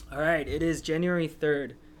All right, it is January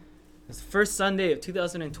 3rd. It's the first Sunday of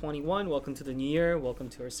 2021. Welcome to the new year. Welcome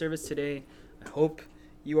to our service today. I hope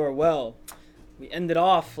you are well. We ended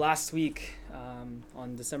off last week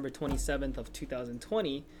on December 27th of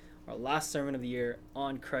 2020, our last sermon of the year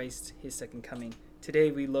on Christ, his second coming.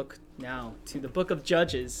 Today we look now to the book of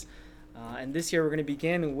Judges. And this year we're going to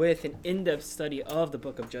begin with an in-depth study of the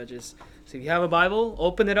book of Judges. So if you have a Bible,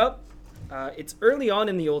 open it up. It's early on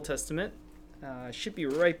in the Old Testament. Should be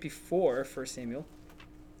right before 1 Samuel.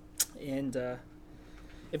 And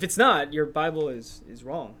if it's not, your Bible is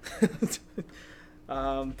wrong.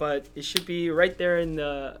 But it should be right there in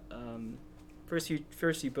the first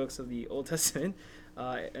few books of the Old Testament.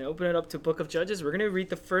 And open it up to Book of Judges. We're going to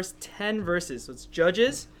read the first 10 verses. So it's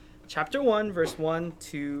Judges chapter 1, verse 1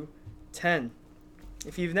 to 10.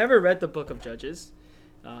 If you've never read the book of Judges,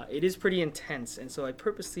 it is pretty intense. And so I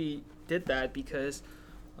purposely did that because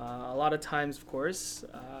a lot of times, of course,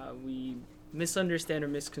 we misunderstand or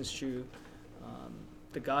misconstrue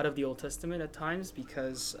the God of the Old Testament at times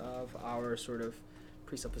because of our sort of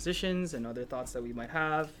presuppositions and other thoughts that we might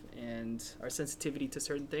have and our sensitivity to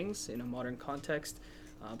certain things in a modern context.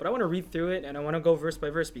 But I want to read through it and I want to go verse by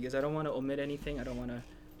verse because I don't want to omit anything. I don't want to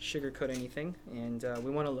sugarcoat anything. And we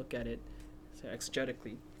want to look at it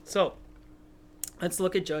exegetically. So let's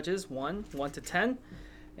look at Judges 1 to 10.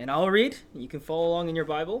 And I'll read. You can follow along in your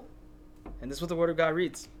Bible. And this is what the Word of God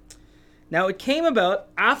reads. Now it came about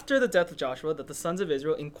after the death of Joshua that the sons of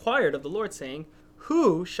Israel inquired of the Lord, saying,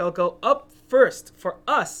 Who shall go up first for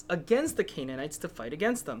us against the Canaanites to fight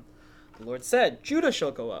against them? The Lord said, Judah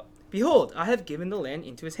shall go up. Behold, I have given the land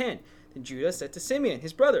into his hand. Then Judah said to Simeon,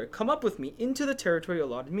 his brother, Come up with me into the territory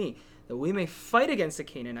allotted me, that we may fight against the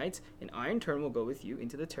Canaanites, and I in turn will go with you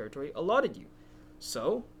into the territory allotted you.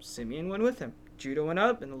 So Simeon went with him. Judah went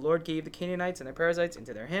up, and the Lord gave the Canaanites and the Perizzites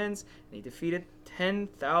into their hands, and they defeated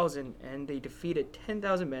 10,000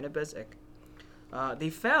 men at Bezek. They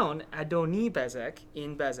found Adoni-Bezek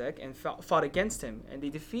in Bezek and fought against him, and they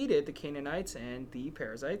defeated the Canaanites and the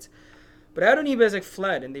Perizzites. But Adoni-Bezek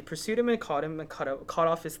fled, and they pursued him and cut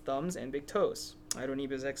off his thumbs and big toes.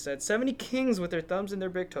 Adoni-Bezek said, 70 kings with their thumbs and their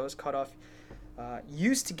big toes cut off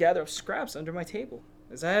used to gather up scraps under my table.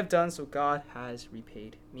 As I have done, so God has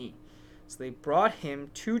repaid me. So they brought him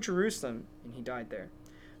to Jerusalem, and he died there.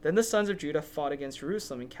 Then the sons of Judah fought against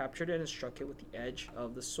Jerusalem and captured it and struck it with the edge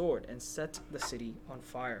of the sword and set the city on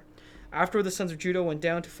fire. Afterward, the sons of Judah went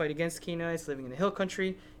down to fight against Canaanites living in the hill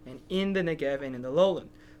country and in the Negev and in the lowland.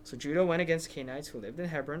 So Judah went against Canaanites who lived in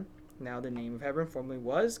Hebron. Now the name of Hebron formerly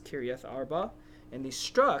was Kiriath Arba, and they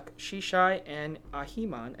struck Shishai and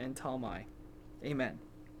Ahiman and Talmai. Amen.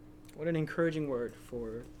 What an encouraging word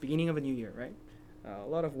for beginning of a new year, right? A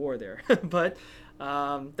lot of war there. But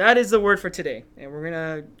that is the word for today. And we're going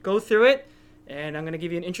to go through it. And I'm going to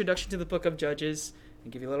give you an introduction to the book of Judges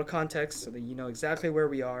and give you a little context so that you know exactly where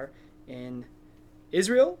we are in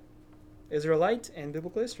Israel, Israelite, and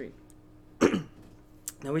biblical history.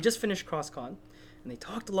 Now, we just finished CrossCon. And they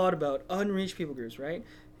talked a lot about unreached people groups, right?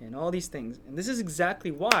 And all these things. And this is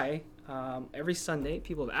exactly why every Sunday,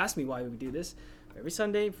 people have asked me why we do this. Every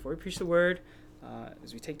Sunday, before we preach the word,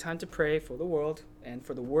 as we take time to pray for the world and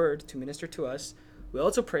for the word to minister to us, we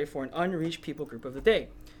also pray for an unreached people group of the day.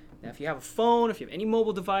 Now, if you have a phone, if you have any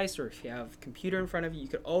mobile device, or if you have a computer in front of you, you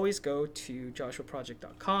could always go to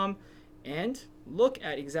joshuaproject.com and look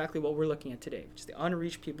at exactly what we're looking at today, which is the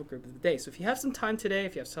unreached people group of the day. So if you have some time today,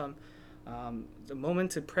 if you have some a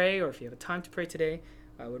moment to pray, or if you have a time to pray today,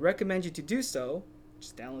 I would recommend you to do so.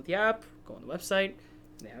 Just download the app, go on the website,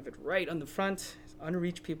 and they have it right on the front. It's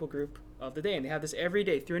unreached people group of the day, and they have this every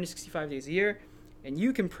day, 365 days a year, and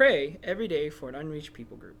you can pray every day for an unreached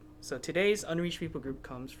people group. So today's unreached people group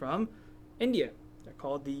comes from India. They're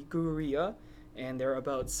called the Guriya, and there are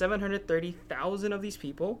about 730,000 of these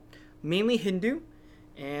people, mainly Hindu,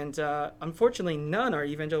 and unfortunately none are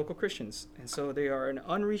evangelical Christians. And so they are an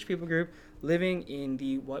unreached people group living in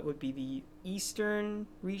the what would be the eastern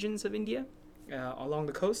regions of India, along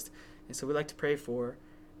the coast. And so we like to pray for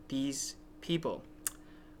these people.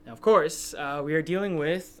 Now, of course, we are dealing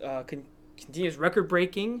with continuous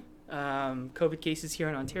record-breaking COVID cases here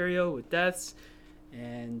in Ontario with deaths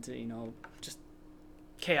and, just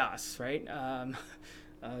chaos, right?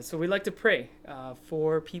 So we like to pray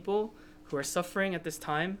for people who are suffering at this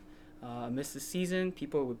time amidst the season,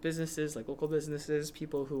 people with businesses, like local businesses,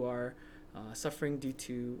 people who are suffering due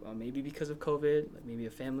to maybe because of COVID, like maybe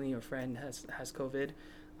a family or friend has COVID,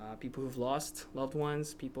 people who've lost loved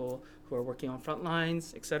ones, people who are working on front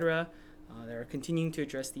lines, etc. They are continuing to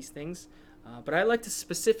address these things. But I'd like to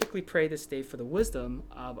specifically pray this day for the wisdom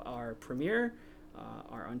of our premier,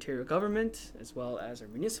 our Ontario government, as well as our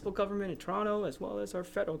municipal government in Toronto, as well as our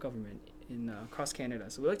federal government across Canada.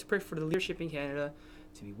 So we'd like to pray for the leadership in Canada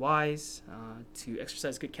to be wise, to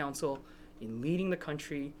exercise good counsel in leading the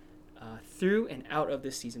country through and out of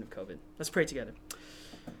this season of COVID. Let's pray together.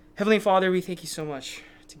 Heavenly Father, we thank you so much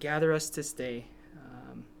to gather us this day,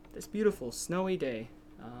 this beautiful snowy day,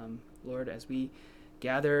 Lord, as we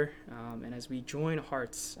gather and as we join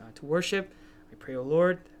hearts to worship. I pray, O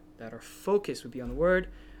Lord, that our focus would be on the Word,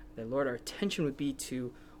 that, Lord, our attention would be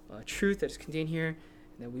to truth that is contained here,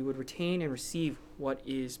 and that we would retain and receive what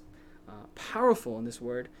is powerful in this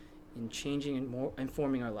Word in changing and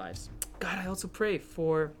informing our lives. God, I also pray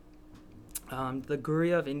for the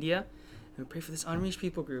Guriya of India, and we pray for this unreached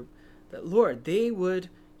people group, that, Lord, they would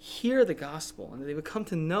hear the gospel and that they would come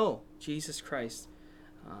to know Jesus Christ,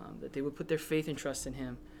 that they would put their faith and trust in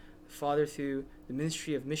Him. Father, through the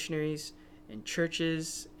ministry of missionaries and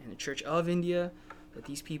churches and the Church of India, that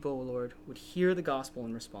these people, Lord, would hear the gospel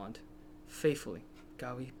and respond faithfully.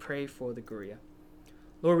 God, we pray for the Guriya.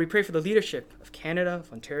 Lord, we pray for the leadership of Canada,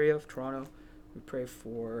 of Ontario, of Toronto. We pray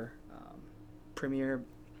for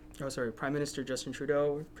Prime Minister Justin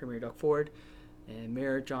Trudeau, Premier Doug Ford, and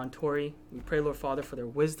Mayor John Tory. We pray, Lord Father, for their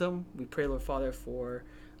wisdom. We pray, Lord Father, for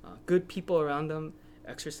good people around them,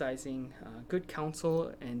 exercising good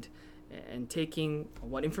counsel and taking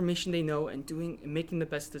what information they know and making the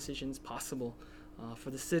best decisions possible for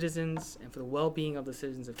the citizens and for the well-being of the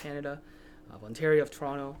citizens of Canada, of Ontario, of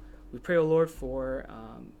Toronto. We pray, O Lord, for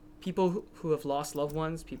people who have lost loved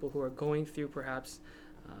ones, people who are going through perhaps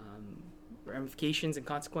ramifications and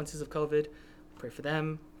consequences of COVID. Pray for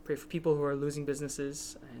them. Pray for people who are losing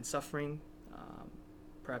businesses and suffering,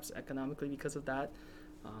 perhaps economically because of that,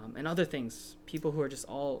 and other things. People who are just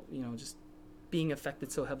just being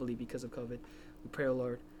affected so heavily because of COVID. We pray, O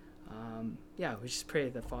Lord. We just pray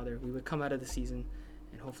that, Father, we would come out of the season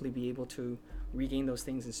and hopefully be able to regain those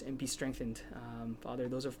things and be strengthened. Father,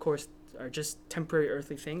 those, of course, are just temporary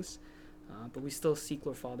earthly things, but we still seek,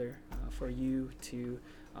 Lord Father, for you to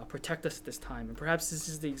protect us at this time. And perhaps this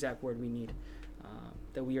is the exact word we need,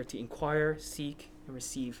 that we are to inquire, seek, and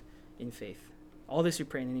receive in faith. All this we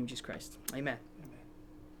pray in the name of Jesus Christ. Amen.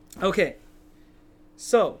 Okay,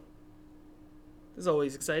 so this is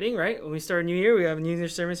always exciting, right? When we start a new year, we have a New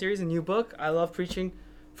Year's sermon series, a new book. I love preaching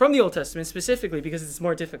from the Old Testament specifically because it's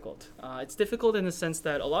more difficult. It's difficult in the sense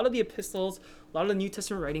that a lot of the epistles, a lot of the New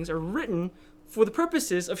Testament writings are written for the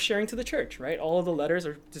purposes of sharing to the church, right? All of the letters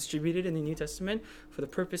are distributed in the New Testament for the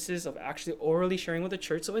purposes of actually orally sharing with the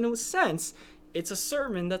church. So in a sense, it's a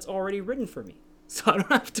sermon that's already written for me. So I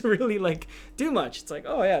don't have to really do much. It's like,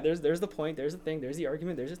 oh yeah, there's the point, there's the thing, there's the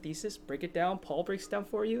argument, there's a thesis, break it down. Paul breaks it down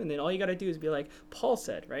for you. And then all you got to do is be like, Paul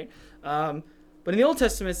said, right? But in the Old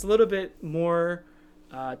Testament, it's a little bit more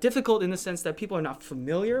difficult in the sense that people are not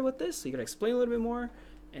familiar with this. So you got to explain a little bit more.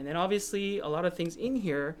 And then obviously a lot of things in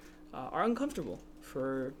here are uncomfortable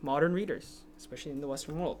for modern readers, especially in the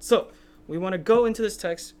Western world. So we want to go into this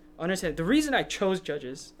text, understand. The reason I chose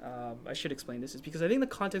Judges, I should explain this, is because I think the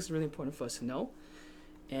context is really important for us to know.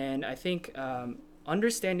 And I think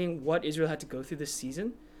understanding what Israel had to go through this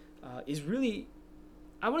season is really,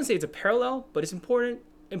 I wouldn't say it's a parallel, but it's important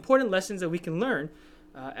lessons that we can learn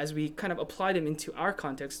as we kind of apply them into our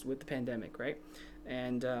context with the pandemic, right?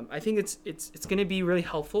 And I think it's going to be really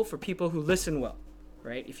helpful for people who listen well,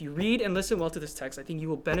 right? If you read and listen well to this text, I think you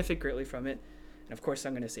will benefit greatly from it. And of course,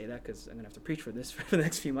 I'm going to say that because I'm going to have to preach for this for the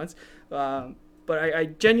next few months. But I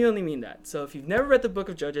genuinely mean that. So if you've never read the book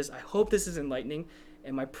of Judges, I hope this is enlightening.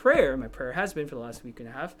 And my prayer has been for the last week and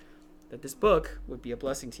a half, that this book would be a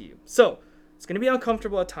blessing to you. So it's going to be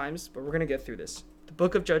uncomfortable at times, but we're going to get through this. The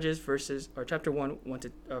book of Judges, chapter 1,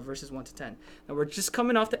 verses 1 to 10. Now we're just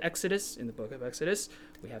coming off the Exodus. In the book of Exodus,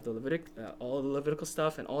 we have the all the Levitical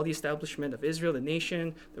stuff and all the establishment of Israel, the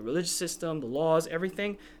nation, the religious system, the laws,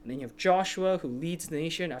 everything. And then you have Joshua, who leads the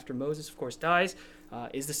nation after Moses, of course, dies,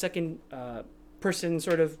 is the second person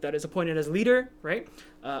sort of that is appointed as leader, right,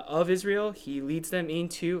 of Israel. He leads them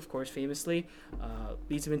into, of course, famously,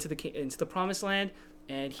 leads them into the promised land,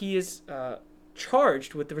 and he is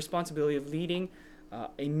charged with the responsibility of leading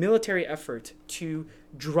a military effort to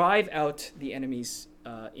drive out the enemies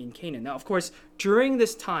in Canaan. Now, of course, during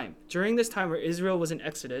this time where Israel was in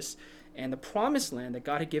Exodus, and the promised land that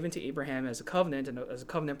God had given to Abraham as a covenant and as a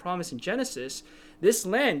covenant promise in Genesis, this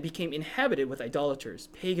land became inhabited with idolaters,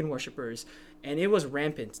 pagan worshippers, and it was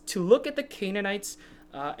rampant. To look at the Canaanites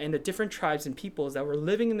and the different tribes and peoples that were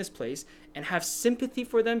living in this place and have sympathy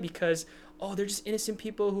for them because, they're just innocent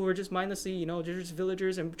people who are just mindlessly, they're just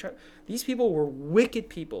villagers. And these people were wicked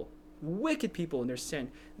people in their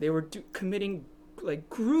sin. They were committing like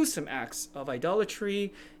gruesome acts of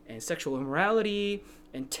idolatry and sexual immorality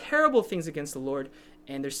and terrible things against the Lord,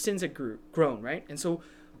 and their sins had grown, right? And so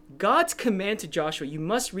God's command to Joshua, you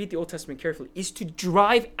must read the Old Testament carefully, is to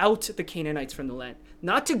drive out the Canaanites from the land,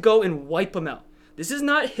 not to go and wipe them out. This is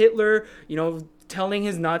not Hitler, telling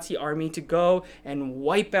his Nazi army to go and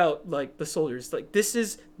wipe out like the soldiers. Like, this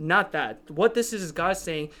is not that. What this is God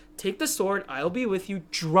saying, take the sword, I'll be with you,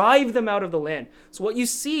 drive them out of the land. So what you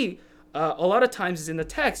see a lot of times is in the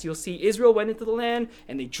text, you'll see Israel went into the land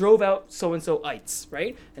and they drove out so-and-so-ites,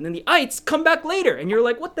 right? And then the ites come back later and you're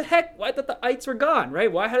like, what the heck? Why thought the ites were gone,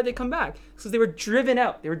 right? How did they come back? Because they were driven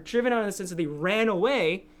out. They were driven out in the sense that they ran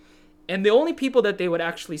away. And the only people that they would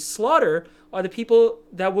actually slaughter are the people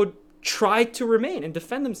that would try to remain and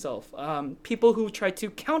defend themselves. People who try to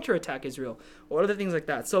counterattack Israel or other things like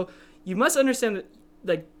that. So you must understand that,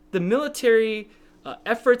 like, the military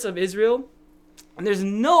efforts of Israel, and there's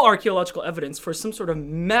no archaeological evidence for some sort of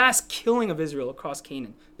mass killing of Israel across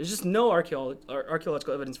Canaan. There's just no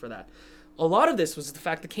archaeological evidence for that. A lot of this was the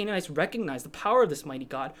fact the Canaanites recognized the power of this mighty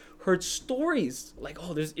God, heard stories like,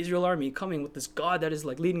 oh, there's Israel army coming with this God that is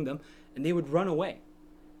like leading them, and they would run away,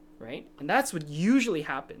 right? And that's what usually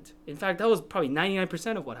happened. In fact, that was probably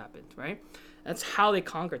 99% of what happened, right? That's how they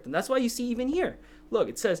conquered them. That's why you see even here, look,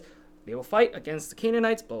 it says they will fight against the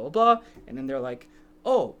Canaanites, blah, blah, blah, and then they're like,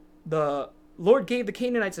 oh, the Lord gave the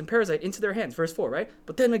Canaanites and Perizzite into their hands, verse 4, right?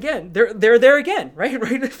 But then again, they're there again, right?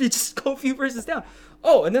 If you just go a few verses down.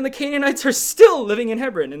 Oh, and then the Canaanites are still living in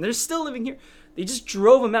Hebron, and they're still living here. They just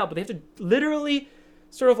drove them out, but they have to literally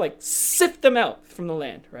sort of like sift them out from the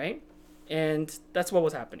land, right? And that's what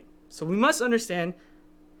was happening. So we must understand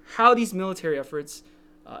how these military efforts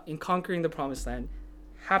in conquering the Promised Land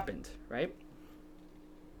happened, right?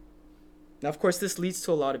 Now, of course, this leads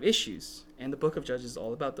to a lot of issues, and the book of Judges is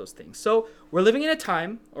all about those things. So we're living in a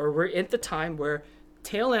time, or we're at the time where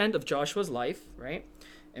tail end of Joshua's life, right?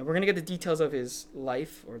 And we're going to get the details of his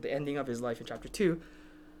life, or the ending of his life in chapter 2.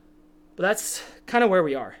 But that's kind of where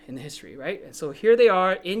we are in the history, right? And so here they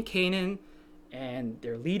are in Canaan, and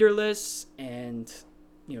they're leaderless, and,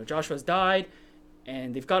 Joshua's died,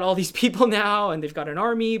 and they've got all these people now, and they've got an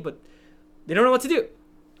army, but they don't know what to do.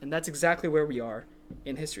 And that's exactly where we are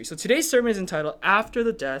in history. So today's sermon is entitled After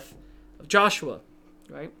the Death of Joshua,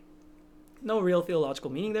 right? No real theological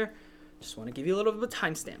meaning there. Just want to give you a little bit of a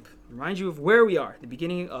timestamp, remind you of where we are, the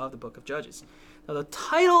beginning of the book of Judges. Now, the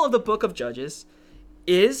title of the book of Judges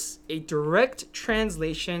is a direct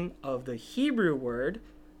translation of the Hebrew word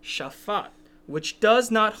shaphat, which does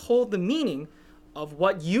not hold the meaning of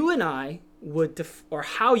what you and I would or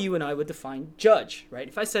how you and I would define judge, right?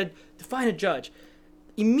 If I said define a judge,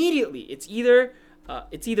 immediately it's either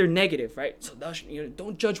negative, right? So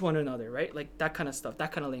don't judge one another, right? Like that kind of stuff,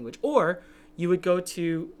 that kind of language. Or you would go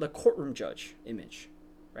to the courtroom judge image,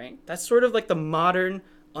 right? That's sort of like the modern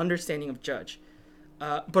understanding of judge.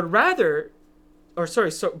 But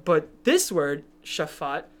this word,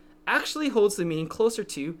 shaphat, actually holds the meaning closer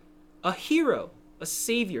to a hero, a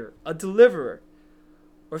savior, a deliverer.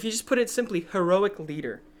 Or if you just put it simply, heroic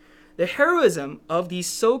leader. The heroism of these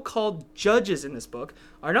so-called judges in this book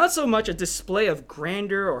are not so much a display of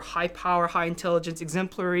grandeur or high power, high intelligence,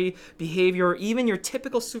 exemplary behavior, or even your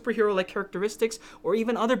typical superhero-like characteristics, or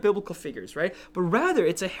even other biblical figures, right? But rather,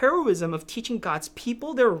 it's a heroism of teaching God's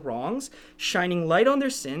people their wrongs, shining light on their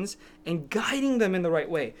sins, and guiding them in the right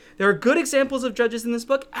way. There are good examples of judges in this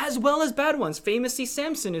book, as well as bad ones. Famously,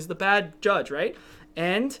 Samson is the bad judge, right?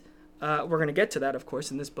 And we're going to get to that, of course,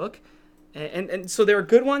 in this book. And so there are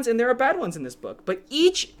good ones and there are bad ones in this book. But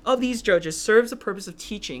each of these judges serves the purpose of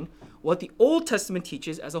teaching what the Old Testament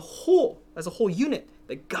teaches as a whole unit,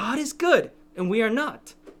 that God is good and we are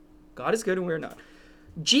not. God is good and we are not.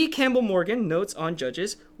 G. Campbell Morgan notes on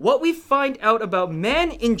Judges, what we find out about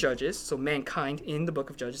man in Judges, so mankind in the book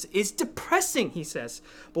of Judges, is depressing, he says.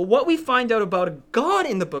 But what we find out about God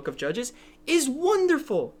in the book of Judges is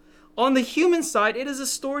wonderful. On the human side, it is a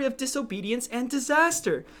story of disobedience and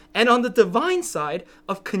disaster. And on the divine side,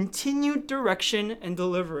 of continued direction and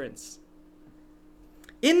deliverance.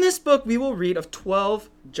 In this book, we will read of 12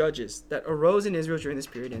 judges that arose in Israel during this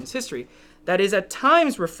period in its history. That is at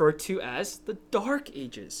times referred to as the Dark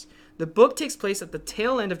Ages. The book takes place at the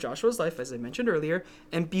tail end of Joshua's life, as I mentioned earlier,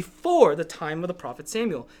 and before the time of the prophet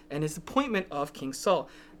Samuel and his appointment of King Saul.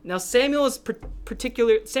 Now, Samuel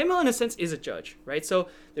in a sense is a judge, right? So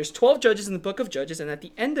there's 12 judges in the book of Judges, and at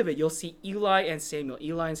the end of it, you'll see Eli and Samuel.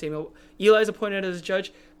 Eli is appointed as a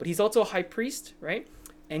judge, but he's also a high priest, right?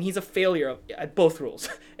 And he's a failure at both roles.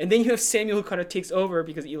 And then you have Samuel who kind of takes over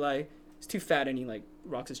because Eli is too fat and he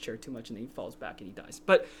rocks his chair too much and then he falls back and he dies.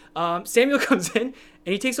 But Samuel comes in and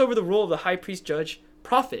he takes over the role of the high priest, judge,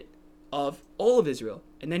 prophet of all of Israel.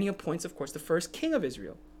 And then he appoints, of course, the first king of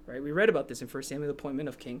Israel. Right? We read about this in 1 Samuel, the appointment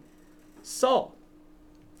of King Saul.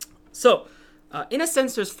 So, in a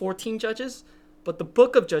sense, there's 14 judges, but the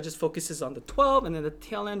book of Judges focuses on the 12, and then the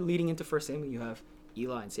tail end leading into 1 Samuel, you have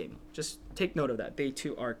Eli and Samuel. Just take note of that. They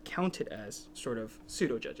too are counted as sort of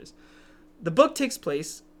pseudo-judges. The book takes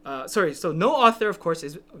place, so no author,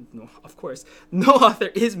 no author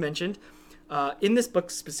is mentioned in this book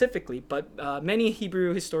specifically, but many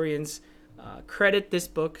Hebrew historians credit this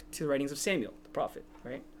book to the writings of Samuel, the prophet,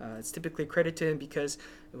 right? It's typically credited to him because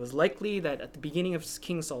it was likely that at the beginning of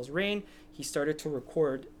King Saul's reign, he started to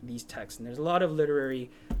record these texts. And there's a lot of literary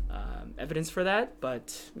evidence for that,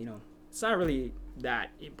 but, it's not really that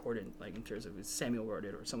important, like in terms of if Samuel wrote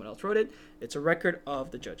it or someone else wrote it. It's a record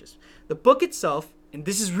of the judges. The book itself, and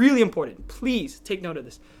this is really important, please take note of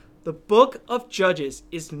this. The book of Judges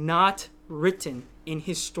is not written in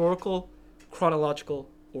historical chronological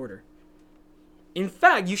order. In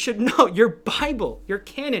fact, you should know your Bible, your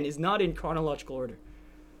canon is not in chronological order.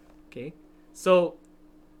 Okay? So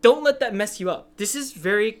don't let that mess you up. This is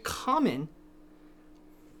very common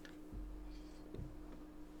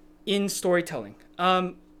in storytelling.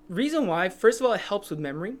 Reason why, first of all, it helps with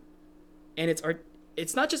memory, and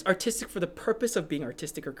it's not just artistic for the purpose of being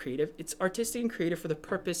artistic or creative. It's artistic and creative for the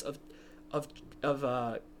purpose of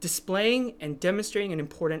displaying and demonstrating an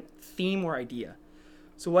important theme or idea.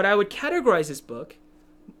 So what I would categorize this book,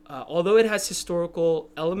 although it has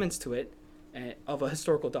historical elements to it, of a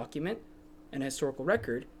historical document and a historical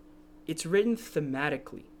record, it's written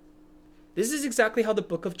thematically. This is exactly how the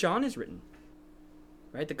book of John is written.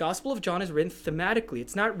 Right? The Gospel of John is written thematically.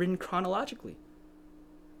 It's not written chronologically.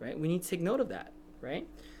 Right? We need to take note of that. Right?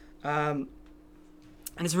 And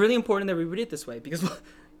it's really important that we read it this way because,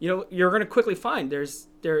 you're going to quickly find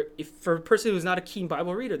if for a person who's not a keen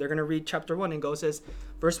Bible reader, they're going to read chapter 1 and says,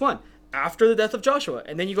 verse 1, after the death of Joshua.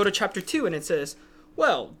 And then you go to chapter 2 and it says,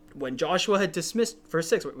 well, when Joshua had dismissed, verse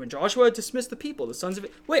 6, when Joshua had dismissed the people, the sons of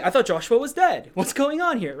it. Wait, I thought Joshua was dead. What's going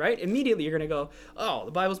on here, right? Immediately you're going to go, oh,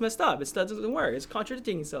 the Bible's messed up. It doesn't work. It's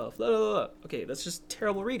contradicting itself. Blah, blah, blah. Okay, that's just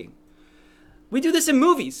terrible reading. We do this in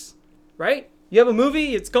movies, right? You have a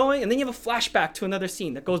movie, it's going, and then you have a flashback to another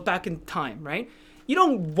scene that goes back in time, right? You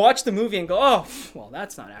don't watch the movie and go, oh, well,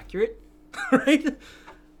 that's not accurate, right?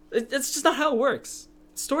 That's just not how it works.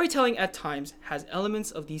 Storytelling at times has elements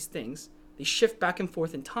of these things. They shift back and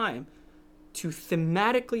forth in time to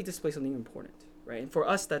thematically display something important, right? And for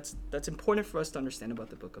us, that's important for us to understand about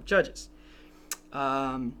the book of Judges.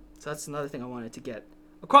 So that's another thing I wanted to get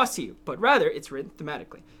across to you. But rather, it's written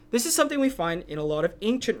thematically. This is something we find in a lot of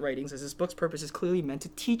ancient writings, as this book's purpose is clearly meant to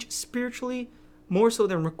teach spiritually more so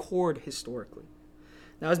than record historically.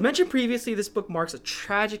 Now, as mentioned previously, this book marks a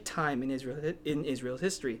tragic time in Israel's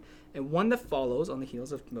history, and one that follows on the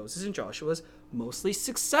heels of Moses and Joshua's mostly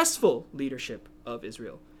successful leadership of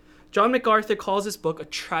Israel. John MacArthur calls this book a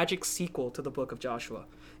tragic sequel to the book of Joshua.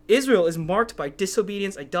 Israel is marked by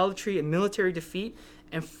disobedience, idolatry, and military defeat,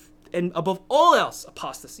 and above all else,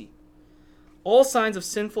 apostasy. All signs of a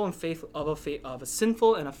sinful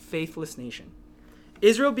and a faithless nation.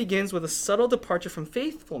 Israel begins with a subtle departure from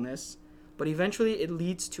faithfulness, but eventually it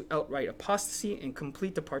leads to outright apostasy and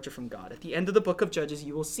complete departure from God. At the end of the book of Judges,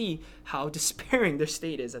 you will see how despairing their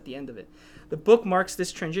state is at the end of it. The book marks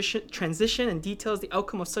this transition and details the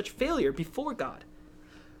outcome of such failure before God.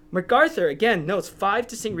 MacArthur, again, notes 5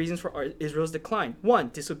 distinct reasons for Israel's decline. 1,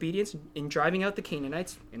 disobedience in driving out the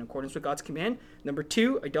Canaanites in accordance with God's command.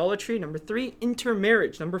 2, idolatry. 3,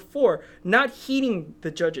 intermarriage. 4, not heeding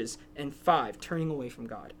the judges. And 5, turning away from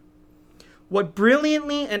God. What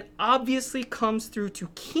brilliantly and obviously comes through to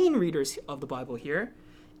keen readers of the Bible here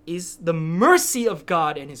is the mercy of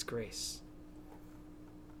God and his grace.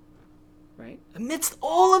 Right? Amidst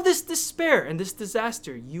all of this despair and this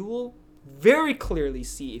disaster, you will very clearly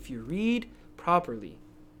see, if you read properly,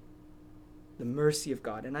 the mercy of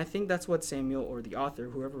God. And I think that's what Samuel, or the author,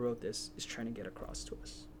 whoever wrote this, is trying to get across to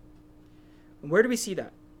us. And where do we see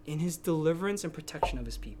that? In his deliverance and protection of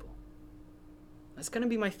his people. That's going to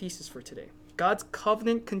be my thesis for today. God's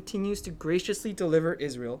covenant continues to graciously deliver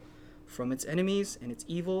Israel from its enemies and its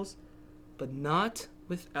evils, but not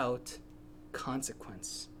without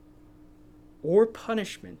consequence or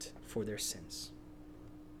punishment for their sins.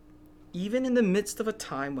 Even in the midst of a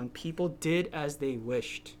time when people did as they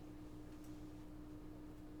wished,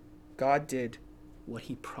 God did what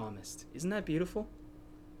he promised. Isn't that beautiful?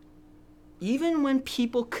 Even when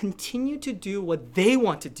people continue to do what they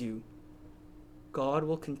want to do, God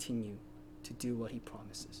will continue to do what he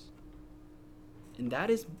promises. And that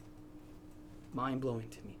is mind-blowing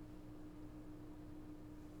to me.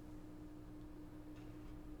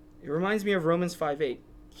 It reminds me of Romans 5:8.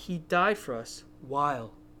 He died for us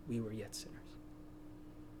while we were yet sinners.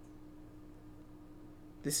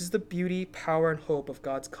 This is the beauty, power, and hope of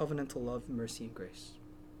God's covenantal love, mercy, and grace.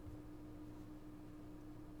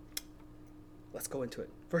 Let's go into it.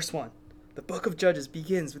 Verse 1. The book of Judges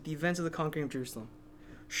begins with the events of the conquering of Jerusalem,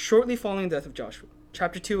 shortly following the death of Joshua.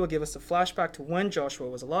 Chapter 2 will give us a flashback to when Joshua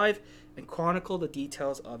was alive and chronicle the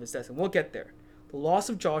details of his death. And we'll get there. The loss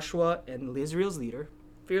of Joshua and Israel's leader,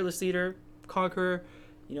 fearless leader, conqueror,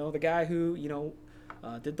 the guy who,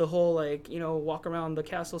 did the whole, walk around the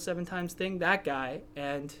castle 7 times thing, that guy,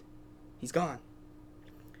 and he's gone.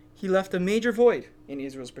 He left a major void in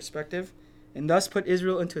Israel's perspective, and thus put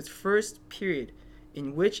Israel into its first period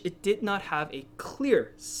in which it did not have a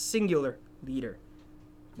clear, singular leader.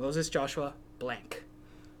 Moses, Joshua, blank.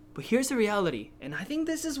 But here's the reality, and I think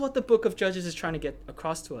this is what the book of Judges is trying to get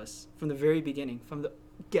across to us from the very beginning, from the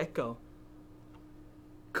get-go.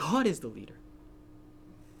 God is the leader.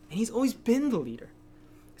 And he's always been the leader.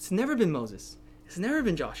 It's never been Moses. It's never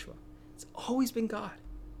been Joshua. It's always been God.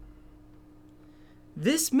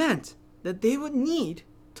 This meant that they would need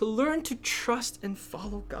to learn to trust and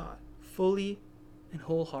follow God fully and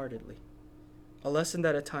wholeheartedly. A lesson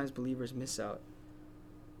that at times believers miss out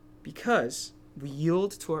because we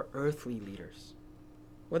yield to our earthly leaders,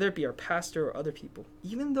 whether it be our pastor or other people,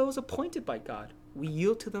 even those appointed by God. We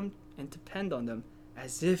yield to them and depend on them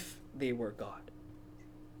as if they were God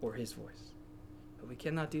or his voice. But we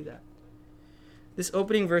cannot do that. This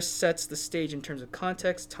opening verse sets the stage in terms of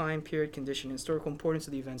context, time, period, condition, and historical importance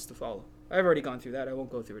of the events to follow. I've already gone through that. I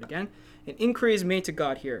won't go through it again. An inquiry is made to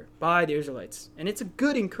God here by the Israelites, and it's a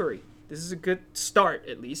good inquiry. This is a good start,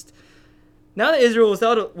 at least. Now that Israel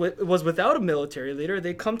was without a military leader,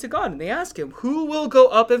 they come to God and they ask him, who will go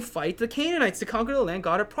up and fight the Canaanites to conquer the land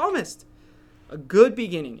God had promised? A good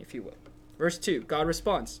beginning, if you will. Verse 2, God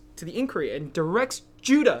responds to the inquiry and directs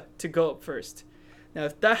Judah to go up first. Now,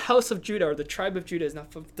 if that house of Judah or the tribe of Judah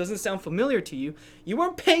doesn't sound familiar to you, you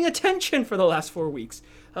weren't paying attention for the last 4 weeks.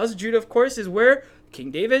 House of Judah, of course, is where King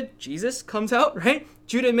David, Jesus, comes out, right?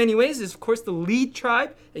 Judah, in many ways, is, of course, the lead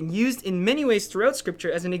tribe and used in many ways throughout Scripture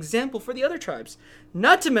as an example for the other tribes.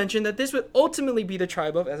 Not to mention that this would ultimately be the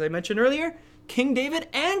tribe of, as I mentioned earlier, King David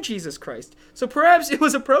and Jesus Christ. So perhaps it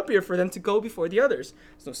was appropriate for them to go before the others.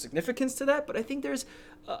 There's no significance to that, but I think there's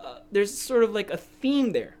sort of like a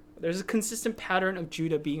theme there. There's a consistent pattern of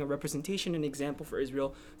Judah being a representation and example for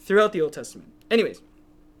Israel throughout the Old Testament. Anyways,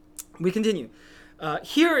 we continue.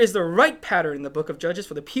 Here is the right pattern in the book of Judges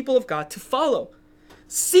for the people of God to follow.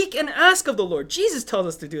 Seek and ask of the Lord. Jesus tells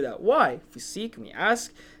us to do that. Why? If we seek and we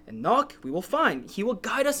ask and knock, we will find. He will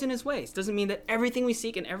guide us in his ways. Doesn't mean that everything we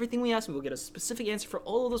seek and everything we ask, we will get a specific answer for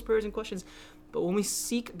all of those prayers and questions. But when we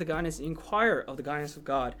seek the guidance and inquire of the guidance of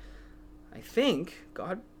God, I think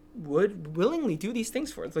God would willingly do these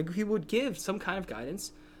things for us. Like he would give some kind of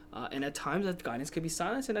guidance, and at times that guidance could be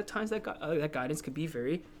silence, and at times that guidance could be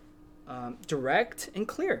very direct and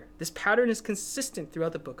clear. This pattern is consistent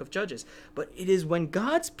throughout the book of Judges, but it is when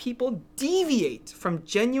God's people deviate from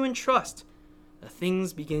genuine trust that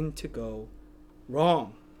things begin to go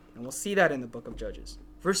wrong, and we'll see that in the book of Judges.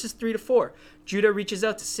 Verses 3-4, Judah reaches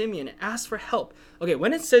out to Simeon and asks for help. Okay,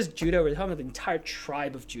 when it says Judah, we're talking about the entire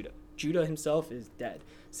tribe of Judah. Judah himself is dead.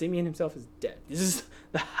 Simeon himself is dead. This is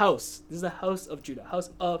the house. This is the house of Judah, house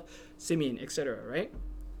of Simeon, etc., right?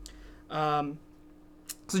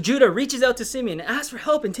 So Judah reaches out to Simeon and asks for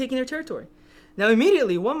help in taking their territory. Now,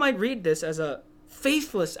 immediately, one might read this as a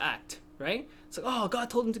faithless act, right? It's like, oh, God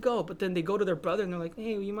told him to go, but then they go to their brother and they're like,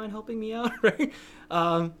 hey, will you mind helping me out, right?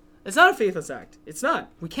 It's not a faithless act. It's not.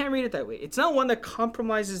 We can't read it that way. It's not one that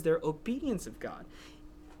compromises their obedience of God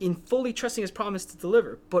in fully trusting his promise to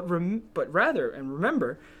deliver, but rather, and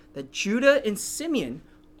remember, that Judah and Simeon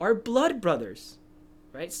are blood brothers,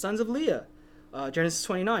 right? Sons of Leah, Genesis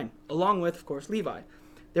 29, along with, of course, Levi.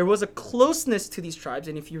 There was a closeness to these tribes,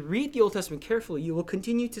 and if you read the Old Testament carefully, you will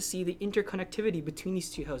continue to see the interconnectivity between these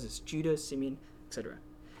two houses, Judah, Simeon, etc.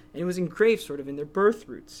 And it was engraved sort of in their birth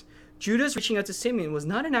roots. Judah's reaching out to Simeon was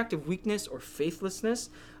not an act of weakness or faithlessness,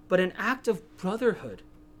 but an act of brotherhood.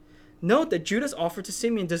 Note that Judah's offer to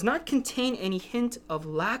Simeon does not contain any hint of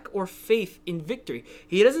lack or faith in victory.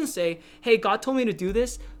 He doesn't say, hey, God told me to do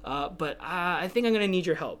this, but I think I'm going to need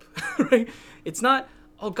your help. Right? It's not,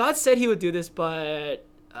 oh, God said he would do this, but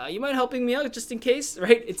you mind helping me out just in case?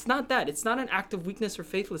 Right? It's not that. It's not an act of weakness or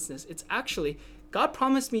faithlessness. It's actually, God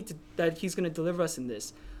promised me that he's going to deliver us in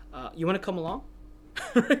this. You want to come along?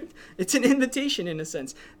 Right? It's an invitation in a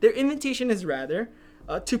sense. Their invitation is rather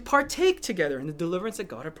to partake together in the deliverance that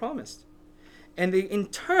God had promised. And they in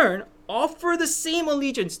turn offer the same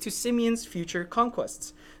allegiance to Simeon's future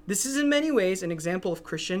conquests. This is in many ways an example of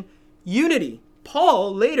Christian unity.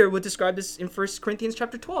 Paul later would describe this in 1 Corinthians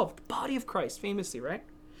chapter 12, the body of Christ, famously, right?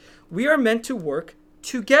 We are meant to work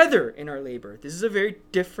together in our labor. This is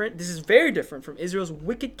very different from Israel's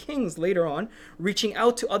wicked kings later on reaching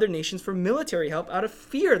out to other nations for military help out of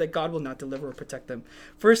fear that God will not deliver or protect them.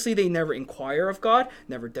 Firstly, they never inquire of God,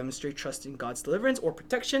 never demonstrate trust in God's deliverance or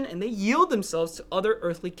protection, and they yield themselves to other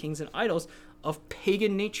earthly kings and idols of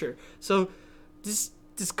pagan nature. So this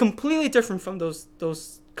is completely different from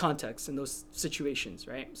those contexts and those situations,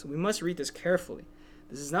 right? So we must read this carefully.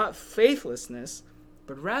 This is not faithlessness,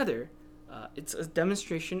 but rather it's a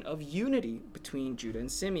demonstration of unity between Judah and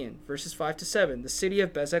Simeon. Verses 5-7, the city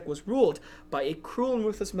of Bezek was ruled by a cruel and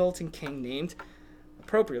ruthless militant king named,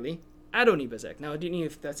 appropriately, Adoni-Bezek. Now,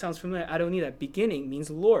 if that sounds familiar, Adoni, that beginning, means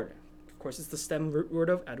Lord. Of course, it's the stem root word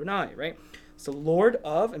of Adonai, right? So Lord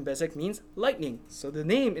of, and Bezek means lightning. So the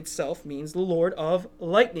name itself means the Lord of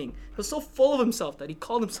lightning. He was so full of himself that he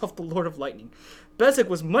called himself the Lord of lightning. Bezek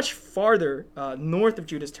was much farther north of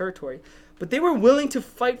Judah's territory, but they were willing to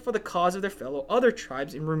fight for the cause of their fellow other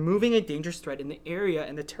tribes in removing a dangerous threat in the area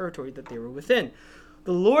and the territory that they were within.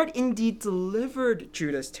 The Lord indeed delivered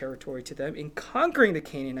Judah's territory to them in conquering the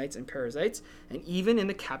Canaanites and Perizzites, and even in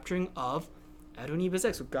the capturing of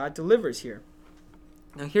Adoni-Bezek. So God delivers here.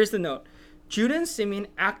 Now here's the note. Judah and Simeon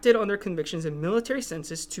acted on their convictions and military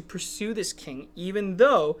senses to pursue this king, even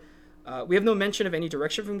though we have no mention of any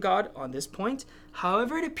direction from God on this point.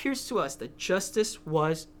 However, it appears to us that justice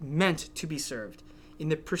was meant to be served in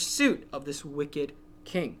the pursuit of this wicked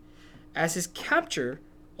king, as his capture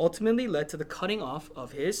ultimately led to the cutting off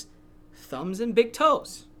of his thumbs and big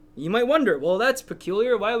toes. You might wonder, well, that's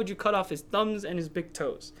peculiar. Why would you cut off his thumbs and his big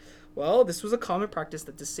toes? Well, this was a common practice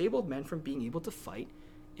that disabled men from being able to fight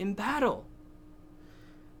in battle.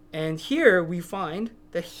 And here we find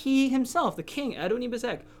that he himself, the king,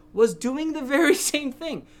 Adoni-Bezek, was doing the very same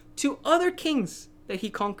thing to other kings that he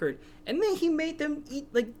conquered. And then he made them eat,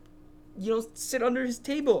 sit under his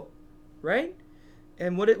table, right?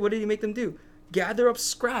 And what did he make them do? Gather up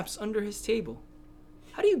scraps under his table.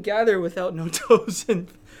 How do you gather without no toes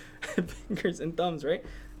and fingers and thumbs, right?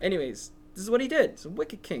 Anyways, this is what he did. It's a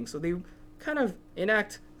wicked king. So they kind of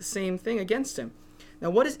enact the same thing against him. Now,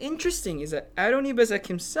 what is interesting is that Adoni-Bezek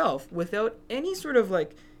himself, without any sort of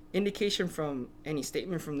indication from any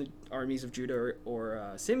statement from the armies of Judah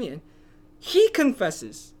or Simeon, he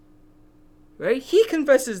confesses, right? He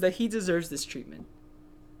confesses that he deserves this treatment.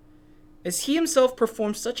 As he himself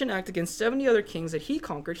performed such an act against 70 other kings that he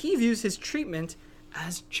conquered, he views his treatment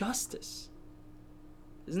as justice.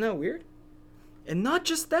 Isn't that weird? And not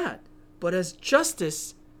just that, but as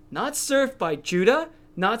justice not served by Judah,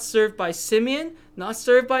 not served by Simeon, not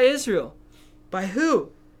served by Israel. By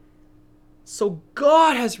who? So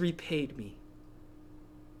God has repaid me.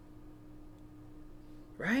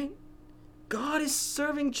 Right? God is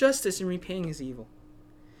serving justice and repaying his evil.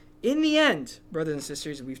 In the end, brothers and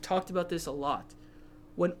sisters, we've talked about this a lot.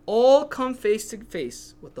 When all come face to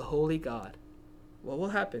face with the holy God, what will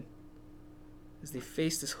happen? As they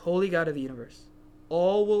face this holy God of the universe,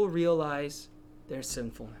 all will realize their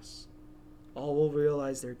sinfulness. All will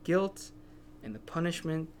realize their guilt and the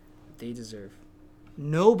punishment that they deserve.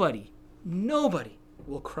 Nobody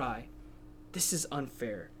will cry, this is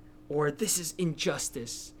unfair, or this is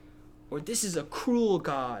injustice, or this is a cruel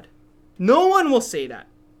God. No one will say that.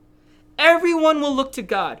 Everyone will look to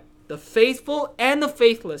God, the faithful and the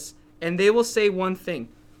faithless, and they will say one thing: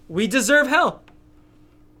 we deserve hell.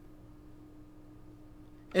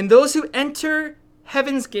 And those who enter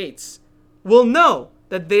heaven's gates will know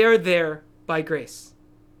that they are there by grace.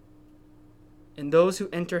 And those who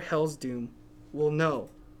enter hell's doom will know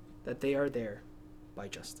that they are there by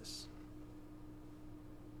justice.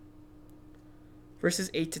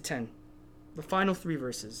 Verses 8-10, the final 3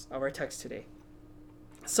 verses of our text today.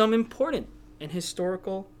 Some important and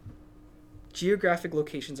historical geographic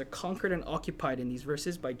locations are conquered and occupied in these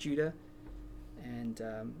verses by Judah. And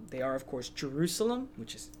they are, of course, Jerusalem,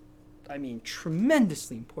 which is,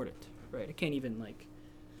 tremendously important, right? I can't even,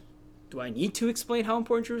 do I need to explain how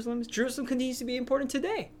important Jerusalem is? Jerusalem continues to be important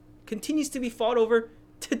today. Continues to be fought over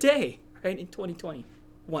today, right? In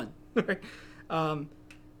 2021, right? And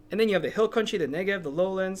then you have the hill country, the Negev, the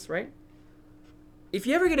lowlands, right? If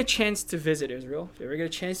you ever get a chance to visit Israel, if you ever get a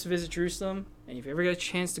chance to visit Jerusalem, and if you ever get a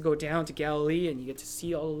chance to go down to Galilee and you get to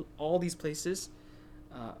see all these places,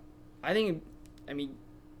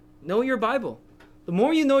 know your Bible. The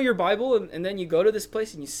more you know your Bible and then you go to this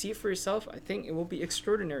place and you see it for yourself, I think it will be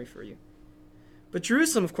extraordinary for you. But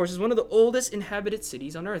Jerusalem, of course, is one of the oldest inhabited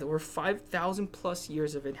cities on earth, over 5,000 plus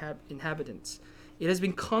years of inhabitants. It has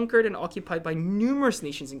been conquered and occupied by numerous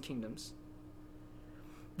nations and kingdoms.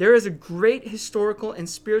 There is a great historical and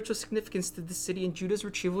spiritual significance to the city, and Judah's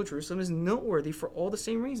retrieval of Jerusalem is noteworthy for all the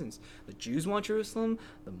same reasons. The Jews want Jerusalem,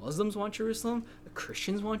 the Muslims want Jerusalem, the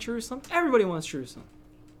Christians want Jerusalem, everybody wants Jerusalem.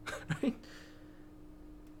 Right?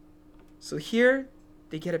 So here,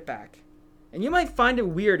 they get it back. And you might find it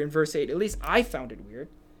weird in verse 8, at least I found it weird,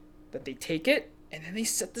 that they take it and then they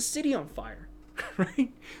set the city on fire.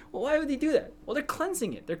 Right? Well, why would they do that? Well, they're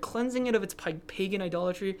cleansing it. They're cleansing it of its pagan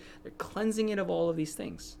idolatry. They're cleansing it of all of these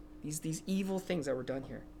things. These evil things that were done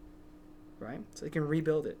here. Right? So they can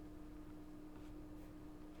rebuild it.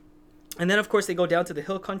 And then, of course, they go down to the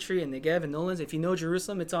hill country and Negev and Nolans. If you know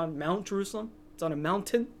Jerusalem, it's on Mount Jerusalem. It's on a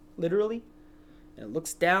mountain, literally. And it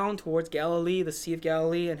looks down towards Galilee, the Sea of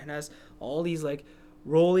Galilee, and it has all these like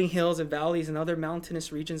rolling hills and valleys and other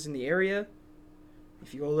mountainous regions in the area.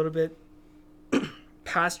 If you go a little bit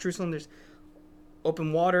past Jerusalem, there's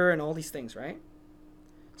open water and all these things, right?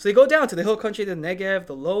 So they go down to the hill country, the Negev,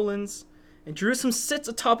 the lowlands, and Jerusalem sits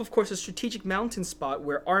atop, of course, a strategic mountain spot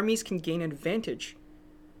where armies can gain an advantage,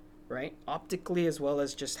 right? Optically as well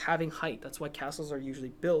as just having height. That's why castles are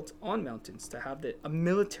usually built on mountains, to have a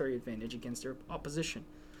military advantage against their opposition.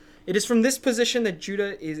 It is from this position that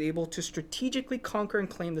Judah is able to strategically conquer and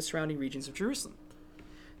claim the surrounding regions of Jerusalem.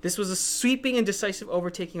 This was a sweeping and decisive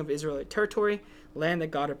overtaking of Israelite territory, land that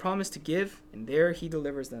God had promised to give, and there he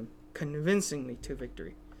delivers them convincingly to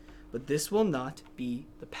victory. But this will not be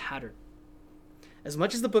the pattern. As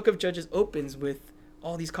much as the book of Judges opens with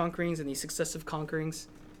all these conquerings and these successive conquerings,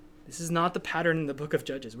 this is not the pattern in the book of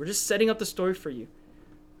Judges. We're just setting up the story for you,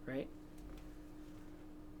 right?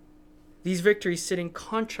 These victories sit in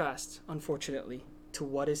contrast, unfortunately, to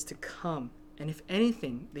what is to come. And if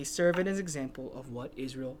anything, they serve as an example of what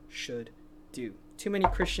Israel should do. Too many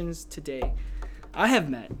Christians today I have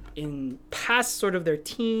met in past sort of their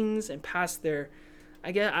teens and past their,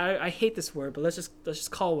 I hate this word, but let's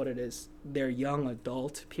just call it what it is. Their young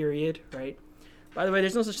adult period, right? By the way,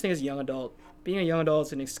 there's no such thing as young adult. Being a young adult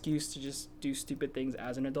is an excuse to just do stupid things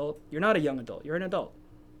as an adult. You're not a young adult. You're an adult.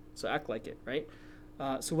 So act like it, right?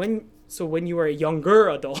 So when you are a younger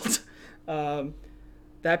adult,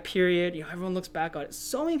 that period, everyone looks back on it.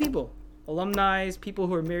 So many people, alumni, people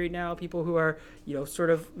who are married now, people who are,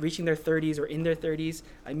 sort of reaching their 30s or in their 30s.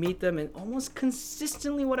 I meet them, and almost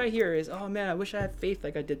consistently what I hear is, oh man, I wish I had faith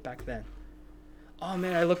like I did back then. Oh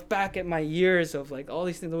man, I look back at my years of like all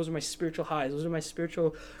these things. Those are my spiritual highs. Those are my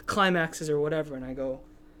spiritual climaxes or whatever. And I go,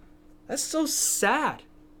 that's so sad.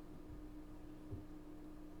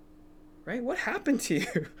 Right? What happened to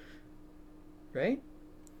you? Right?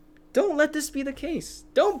 Don't let this be the case.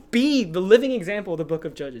 Don't be the living example of the book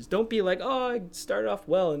of Judges. Don't be like, oh, I started off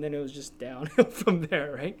well and then it was just downhill from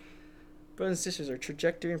there, right? Brothers and sisters, our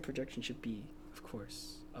trajectory and projection should be, of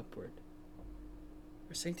course, upward.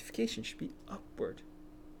 Our sanctification should be upward,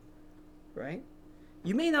 right?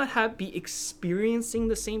 You may not be experiencing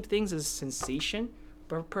the same things as sensation,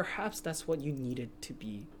 but perhaps that's what you needed to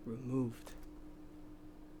be removed.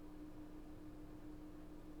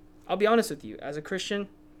 I'll be honest with you, as a Christian,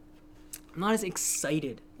 I'm not as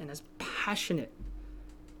excited and as passionate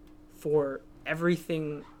for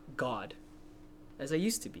everything God as I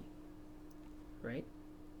used to be, right?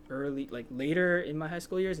 Later in my high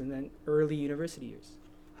school years and then early university years.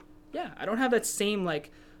 Yeah, I don't have that same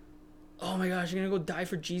oh my gosh, you're gonna go die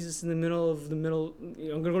for Jesus in the middle of I'm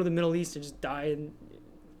gonna go to the Middle East and just die. And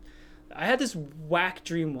I had this whack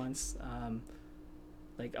dream once.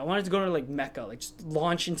 I wanted to go to Mecca, just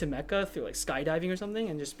launch into Mecca through skydiving or something,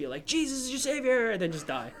 and just be like, Jesus is your savior, and then just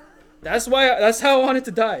die. That's how I wanted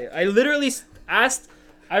to die. I literally asked.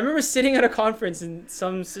 I remember sitting at a conference and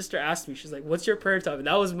some sister asked me, she's like, "What's your prayer time?" And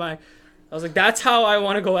I was like, "That's how I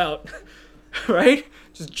want to go out." Right?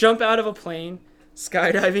 Just jump out of a plane,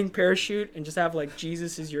 skydiving, parachute, and just have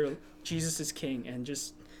Jesus is king, and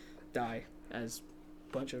just die as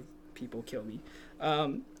a bunch of people kill me.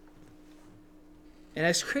 And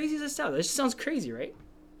as crazy as it sounds, it just sounds crazy, right?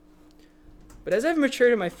 But as I've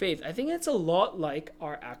matured in my faith, I think it's a lot like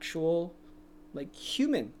our actual,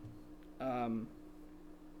 human,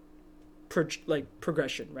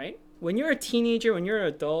 progression, right? When you're a teenager, when you're an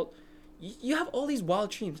adult, you have all these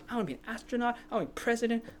wild dreams. I want to be an astronaut. I want to be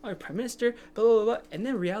president. I want to be prime minister. Blah, blah, blah, blah. And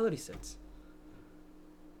then reality sets.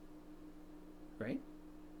 Right?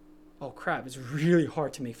 Oh, crap. It's really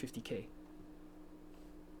hard to make $50K.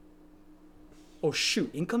 Oh,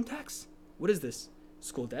 shoot. Income tax? What is this?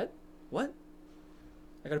 School debt? What?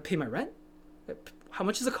 I got to pay my rent? How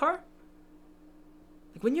much is a car?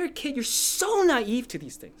 Like when you're a kid, you're so naive to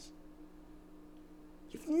these things.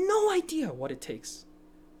 You have no idea what it takes.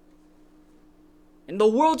 And the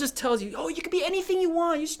world just tells you, oh, you can be anything you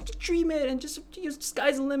want. You just dream it and just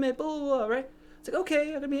sky's the limit, blah, blah, blah, right? It's like,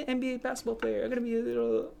 okay, I'm going to be an NBA basketball player. I'm going to be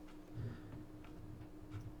a...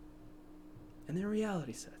 And then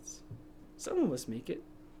reality sets. Some of us make it.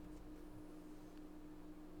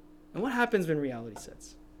 And what happens when reality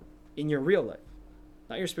sets? In your real life,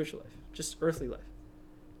 not your spiritual life, just earthly life.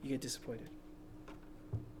 You get disappointed.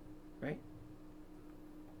 Right?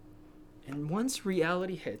 And once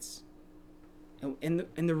reality hits, and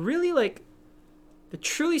the really like, the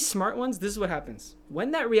truly smart ones, this is what happens.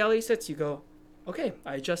 When that reality sets, you go, okay,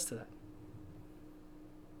 I adjust to that.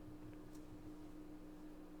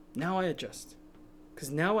 Now I adjust. Because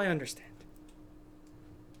now I understand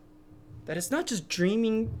that it's not just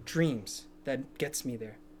dreaming dreams that gets me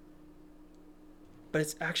there, but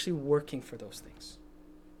it's actually working for those things.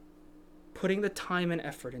 Putting the time and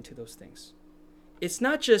effort into those things. It's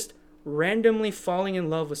not just randomly falling in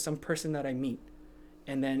love with some person that I meet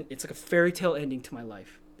and then it's like a fairy tale ending to my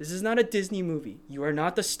life. This is not a Disney movie. You are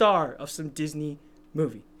not the star of some Disney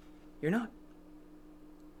movie. You're not.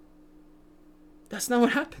 That's not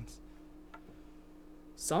what happens.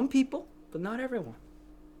 Some people, but not everyone.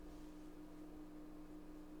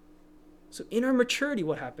 So in our maturity,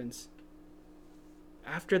 what happens?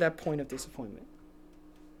 After that point of disappointment,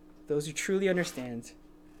 those who truly understand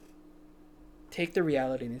take the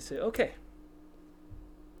reality and they say, okay,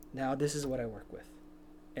 now this is what I work with,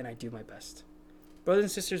 and I do my best. Brothers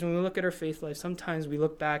and sisters, when we look at our faith life, sometimes we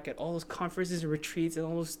look back at all those conferences and retreats and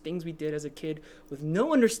all those things we did as a kid with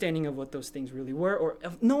no understanding of what those things really were, or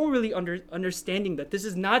no really understanding that this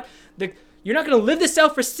is not you're not going to live this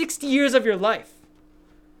out for 60 years of your life.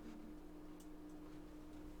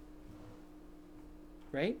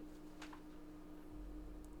 Right?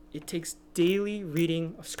 It takes daily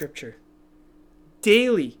reading of Scripture,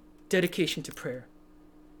 daily dedication to prayer,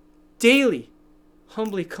 daily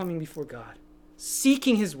humbly coming before God,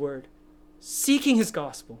 seeking His Word, seeking His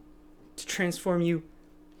gospel to transform you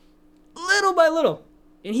little by little.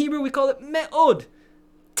 In Hebrew, we call it me'od,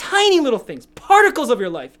 tiny little things, particles of your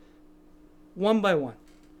life, one by one,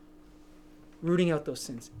 rooting out those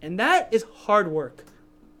sins. And that is hard work.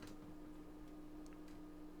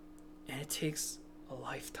 And it takes a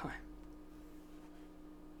lifetime.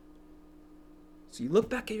 So you look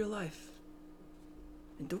back at your life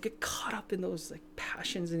and don't get caught up in those like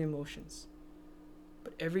passions and emotions.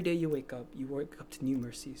 But every day you wake up to new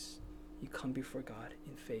mercies. You come before God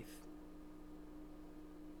in faith.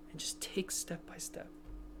 And just take step by step.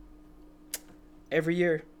 Every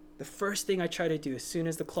year, the first thing I try to do as soon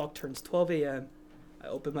as the clock turns 12 a.m., I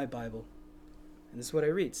open my Bible. And this is what I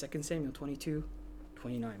read, 2 Samuel 22:29,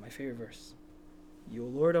 my favorite verse. You, O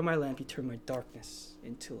Lord, are my lamp, you turn my darkness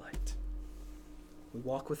into light. We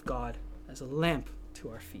walk with God as a lamp to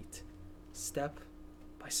our feet, step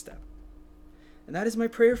by step. And that is my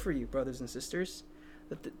prayer for you, brothers and sisters,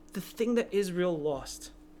 that the thing that Israel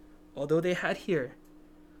lost, although they had here,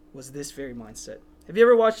 was this very mindset. Have you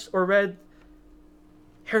ever watched or read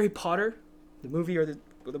Harry Potter, the movie or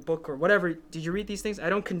the book or whatever? Did you read these things? I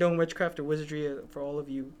don't condone witchcraft or wizardry for all of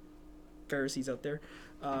you Pharisees out there.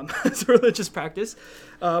 It's a religious practice.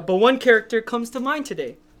 But one character comes to mind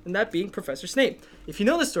today, and that being Professor Snape. If you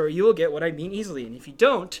know the story, you will get what I mean easily. And if you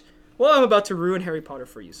don't, well, I'm about to ruin Harry Potter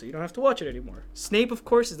for you, so you don't have to watch it anymore. Snape, of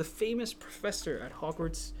course, is the famous professor at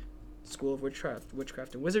Hogwarts School of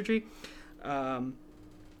Witchcraft and Wizardry. And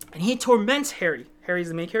he torments Harry. Harry's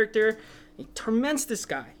the main character. He torments this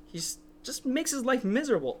guy. Just makes his life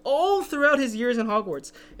miserable all throughout his years in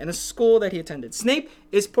Hogwarts and the school that he attended. Snape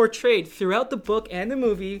is portrayed throughout the book and the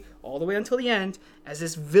movie, all the way until the end, as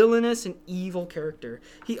this villainous and evil character.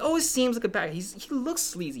 He always seems like a bad guy. He looks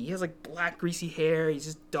sleazy. He has like black, greasy hair. He's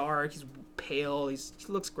just dark. He's pale. He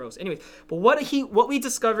looks gross. Anyway, but what we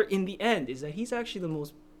discover in the end is that he's actually the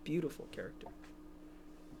most beautiful character.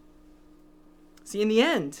 See, in the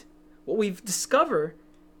end, what we've discovered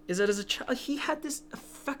is that as a child, he had this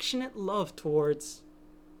affectionate love towards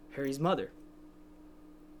Harry's mother.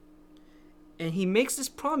 And he makes this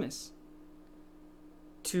promise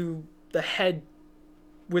to the head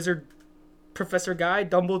wizard professor guy,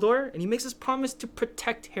 Dumbledore, and he makes this promise to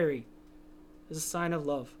protect Harry as a sign of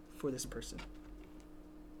love for this person.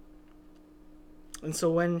 And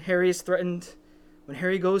so when Harry is threatened, when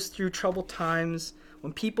Harry goes through troubled times,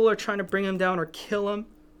 when people are trying to bring him down or kill him,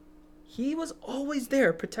 he was always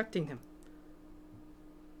there protecting him.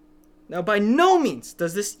 Now, by no means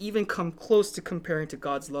does this even come close to comparing to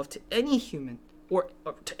God's love to any human or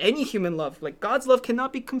to any human love. Like God's love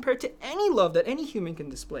cannot be compared to any love that any human can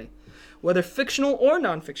display, whether fictional or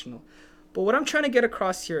non-fictional. But what I'm trying to get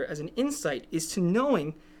across here as an insight is to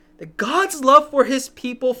knowing that God's love for his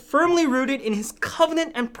people, firmly rooted in his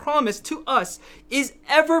covenant and promise to us, is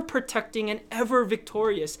ever protecting and ever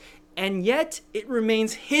victorious. And yet it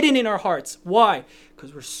remains hidden in our hearts. Why?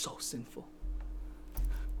 Because we're so sinful.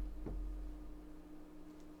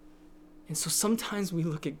 And so sometimes we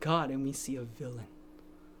look at God and we see a villain.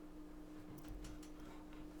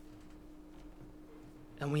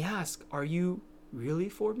 And we ask, are you really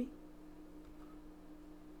for me?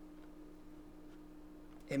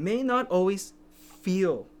 It may not always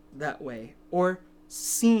feel that way or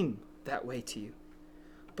seem that way to you,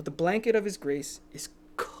 but the blanket of his grace is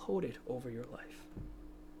coated over your life.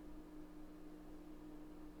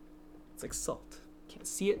 It's like salt. Can't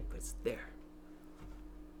see it, but it's there.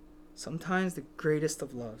 Sometimes the greatest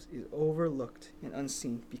of loves is overlooked and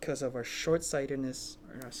unseen because of our short-sightedness,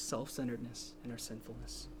 and our self-centeredness, and our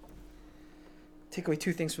sinfulness. Take away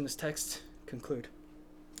two things from this text. Conclude.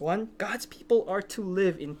 One, God's people are to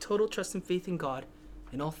live in total trust and faith in God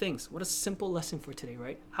in all things. What a simple lesson for today,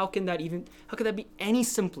 right? How could that be any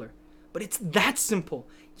simpler? But it's that simple,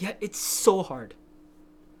 yet it's so hard.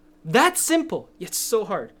 That simple, yet so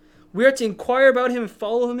hard. We are to inquire about him and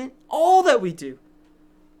follow him in all that we do.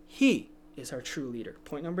 He is our true leader.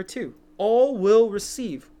 Point number 2, all will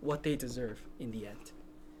receive what they deserve in the end.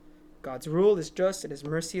 God's rule is just and his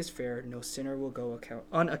mercy is fair. No sinner will go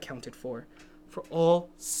unaccounted for all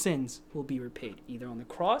sins will be repaid, either on the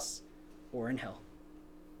cross or in hell.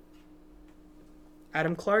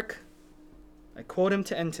 Adam Clarke, I quote him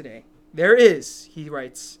to end today. There is, he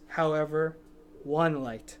writes, however, one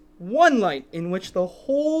light in which the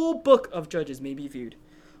whole book of Judges may be viewed,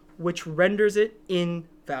 which renders it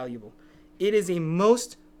invaluable. It is a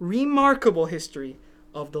most remarkable history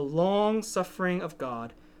of the long suffering of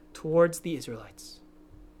God towards the Israelites,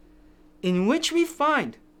 in which we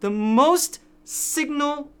find the most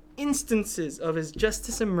signal instances of his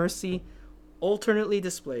justice and mercy alternately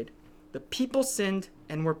displayed. The people sinned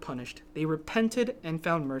and were punished. They repented and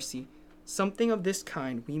found mercy. Something of this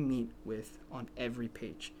kind we meet with on every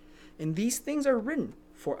page. And these things are written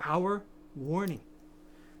for our warning.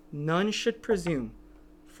 None should presume,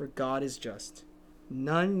 for God is just.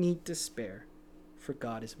 None need despair, for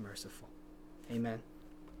God is merciful. Amen.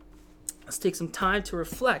 Let's take some time to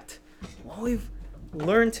reflect on what we've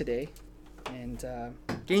learned today and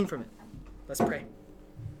gain from it. Let's pray.